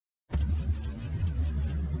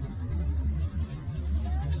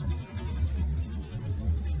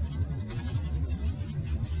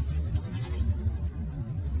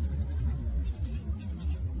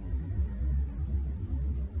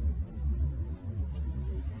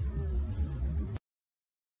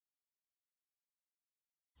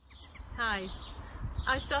Hi.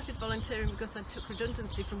 I started volunteering because I took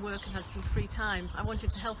redundancy from work and had some free time. I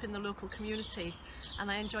wanted to help in the local community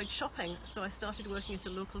and I enjoyed shopping, so I started working at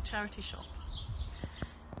a local charity shop.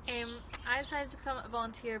 I decided to become a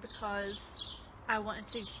volunteer because I wanted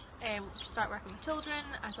to start working with children.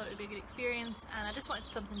 I thought it would be a good experience and I just wanted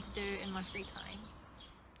something to do in my free time.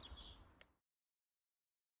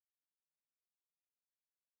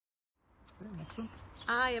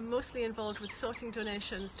 I am mostly involved with sorting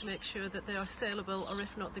donations to make sure that they are saleable, or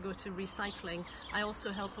if not, they go to recycling. I also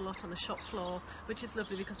help a lot on the shop floor, which is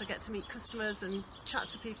lovely because I get to meet customers and chat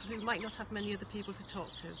to people who might not have many other people to talk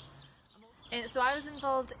to. So I was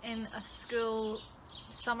involved in a school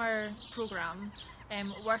summer programme,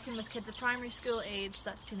 working with kids of primary school age,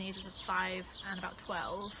 that's between the ages of 5 and about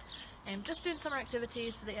 12. Just doing summer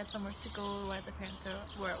activities so they had somewhere to go where their parents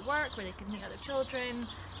were at work, where they could meet other children,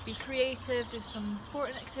 be creative, do some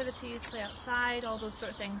sporting activities, play outside, all those sort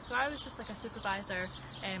of things. So I was just like a supervisor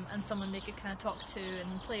and someone they could kind of talk to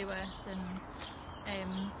and play with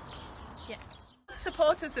and yeah.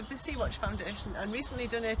 Supporters of the Sea-Watch Foundation and recently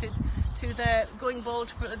donated to their Going Bald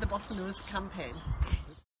for the Bottlenose campaign.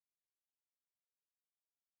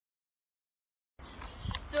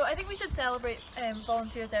 So I think we should celebrate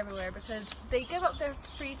volunteers everywhere because they give up their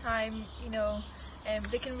free time,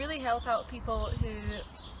 they can really help out people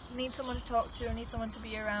who need someone to talk to or need someone to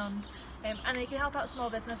be around, and they can help out small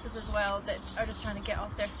businesses as well that are just trying to get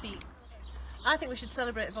off their feet. I think we should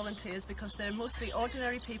celebrate volunteers because they're mostly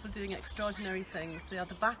ordinary people doing extraordinary things. They are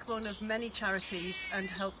the backbone of many charities and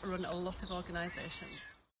help run a lot of organisations.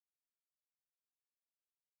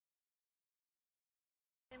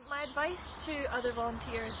 My advice to other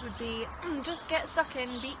volunteers would be just get stuck in,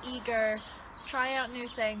 be eager, try out new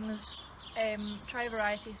things, try a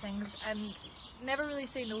variety of things and never really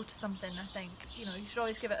say no to something. I think, you should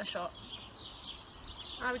always give it a shot.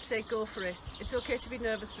 I would say go for it. It's okay to be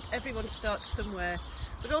nervous, but everyone starts somewhere.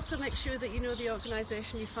 But also make sure that the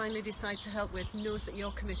organisation you finally decide to help with knows that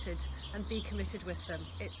you're committed, and be committed with them.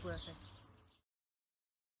 It's worth it.